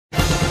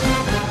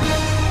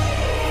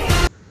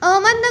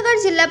अहमदनगर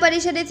जिल्हा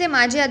परिषदेचे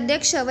माजी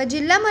अध्यक्ष व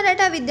जिल्हा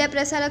मराठा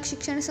विद्याप्रसारक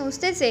शिक्षण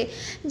संस्थेचे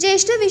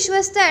ज्येष्ठ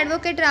विश्वस्त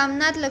ॲडव्होकेट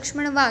रामनाथ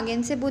लक्ष्मण वाघ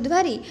यांचे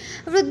बुधवारी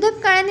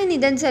वृद्धापकाळाने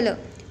निधन झालं।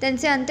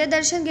 त्यांचे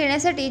अंत्यदर्शन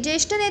घेण्यासाठी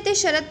ज्येष्ठ नेते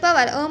शरद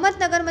पवार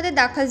अहमदनगरमध्ये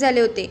दाखल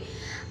झाले होते।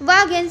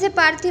 वाघ यांचे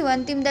पार्थिव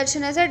अंतिम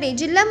दर्शनासाठी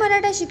जिल्हा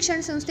मराठा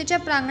शिक्षण संस्थेच्या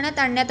प्रांगणात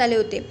आणण्यात आले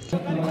होते।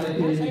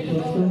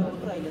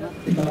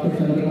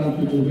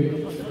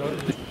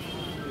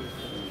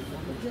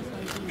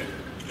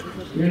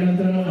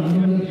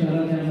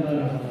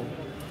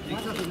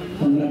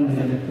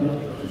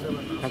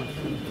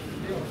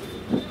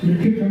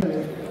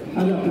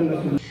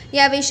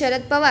 यावेळी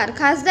शरद पवार,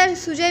 खासदार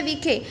सुजय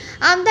विखे,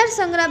 आमदार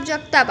संग्राम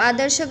जगताप,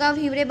 आदर्शगाव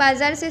हिवरे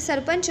बाजारचे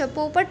सरपंच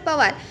पोपट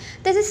पवार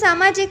तसेच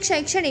सामाजिक,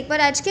 शैक्षणिक व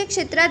राजकीय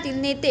क्षेत्रातील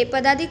नेते,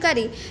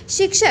 पदाधिकारी,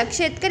 शिक्षक,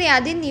 शेतकरी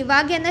आदींनी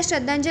वाघ यांना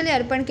श्रद्धांजली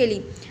अर्पण केली।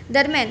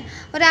 दरम्यान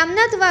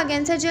रामनाथ वाघ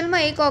यांचा जन्म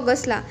 1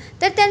 ऑगस्टला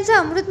तर त्यांचा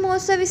अमृत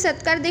महोत्सवी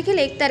सत्कार देखील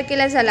 1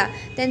 तारखेला झाला।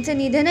 त्यांचे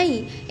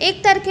निधनही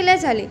 1 तारखेला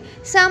झाले।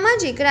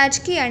 सामाजिक,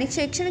 राजकीय आणि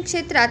शैक्षणिक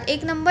क्षेत्रात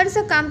 1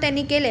 नंबरचं काम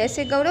त्यांनी केले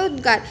असे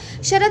गौरवोद्गार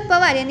शरद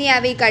पवार यांनी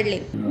यावेळी काढले।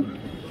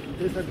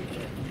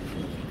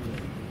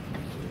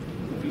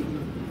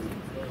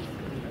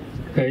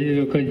 काही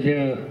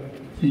लोकांच्या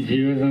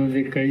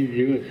जीवनामध्ये काही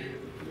दिवस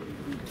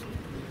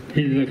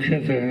हे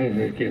लक्षात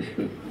राहण्यासारखे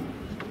असतात।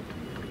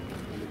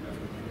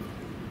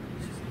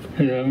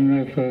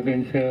 रामनाथ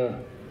वाघांचा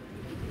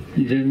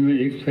जन्म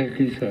 1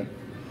 तारखेचा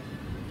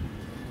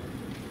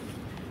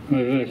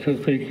मला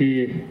आठवतं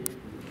की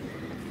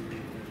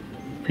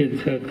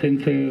त्यांचं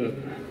अत्यंत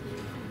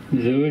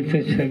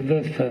जवळचं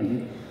श्रद्धास्थान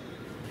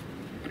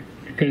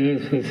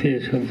कैलासवासी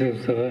यशवंतराव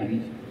चव्हाण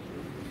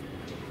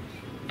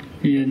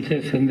यांच्या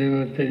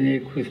संदर्भात त्यांनी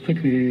एक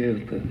पुस्तक लिहिलं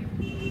होतं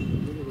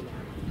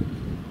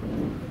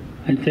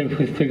आणि त्या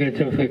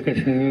पुस्तकाच्या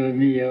प्रकाशनाला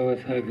मी यावा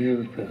असा आग्रह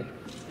होता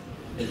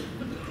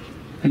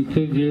आणि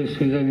तो दिवस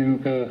सुद्धा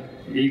नेमका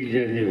 1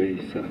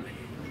 जानेवारीचा।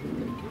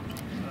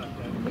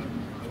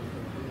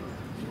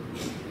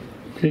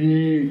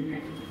 त्यांनी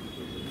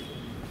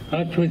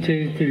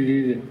आत्मचरित्र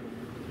लिहिलं।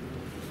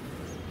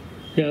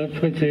 त्या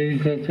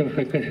आत्मचरित्राच्या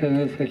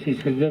प्रकाशनासाठी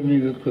सुद्धा मी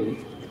होतो।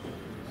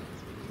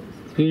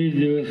 तोही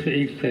दिवस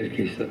 1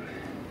 तारखेचा,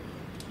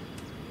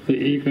 तो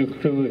 1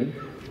 ऑक्टोबर,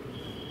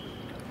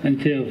 आणि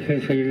ते आपल्या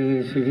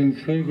सगळ्याला सोडून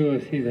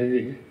स्वर्गवासी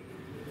झाले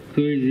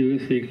तोही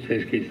दिवस 1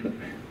 तारखेचा।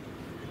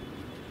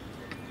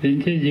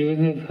 त्यांच्या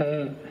जीवनात हा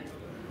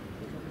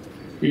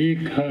 1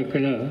 हा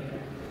आकडा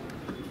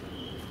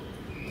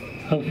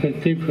हा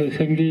प्रत्येक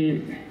प्रसंगी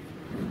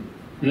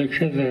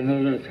लक्षात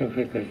राहणारा अशा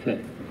प्रकारचा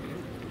आहे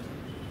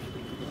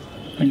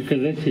आणि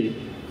कदाचित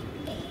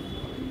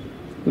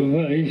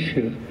उभं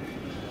आयुष्य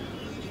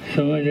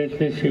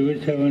समाजातल्या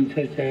शेवटच्या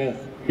माणसाच्या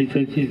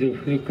हिताची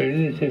जपणूक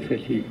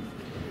करण्याच्यासाठी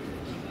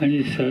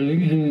आणि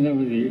सार्वजनिक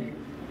जीवनामध्ये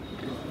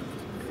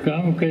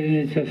काम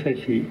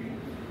करण्याच्यासाठी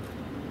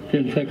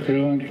त्यांचा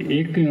क्रमांक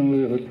 1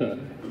 नंबर होता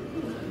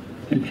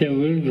आणि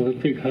त्यावर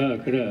बहुतेक हा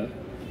आकडा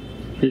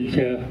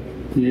त्यांच्या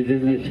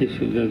निधनाशी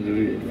सुद्धा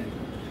जुळलेला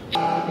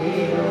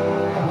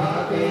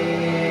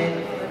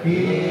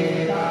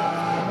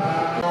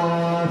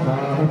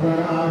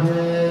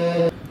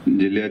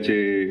जिल्ह्याचे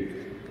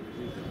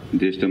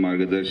ज्येष्ठ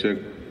मार्गदर्शक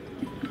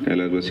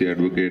कैलासवासी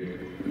ॲडव्होकेट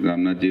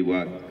रामनाथजी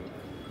वाघ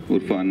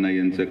उर्फ अण्णा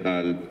यांचं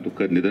काल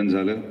दुःखद निधन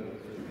झालं।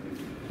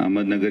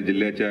 अहमदनगर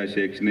जिल्ह्याच्या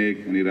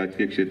शैक्षणिक आणि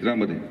राजकीय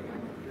क्षेत्रामध्ये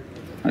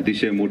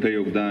अतिशय मोठं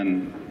योगदान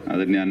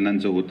आदरणीय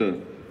अण्णांचं होतं।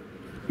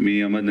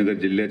 मी अहमदनगर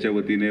जिल्ह्याच्या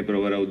वतीने,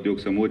 प्रवरा उद्योग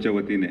समूहाच्या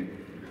वतीने,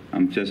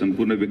 आमच्या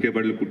संपूर्ण विखे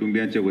पाटील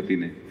कुटुंबियांच्या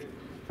वतीने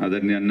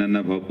आदरणीय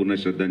अण्णांना भावपूर्ण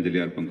श्रद्धांजली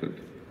अर्पण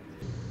करतो।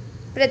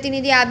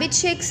 प्रतिनिधी आबिद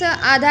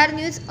शेखसह आधार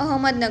न्यूज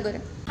अहमदनगर।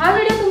 हा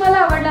व्हिडिओ तुम्हाला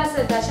आवडला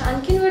असेल तर अशा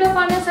आणखीन व्हिडिओ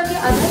पाहण्यासाठी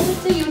आधार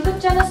न्यूजचे YouTube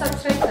चॅनल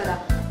सबस्क्राइब करा,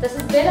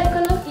 तसेच बेल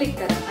आयकॉनवर क्लिक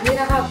करा आणि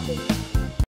रहा अपडेट।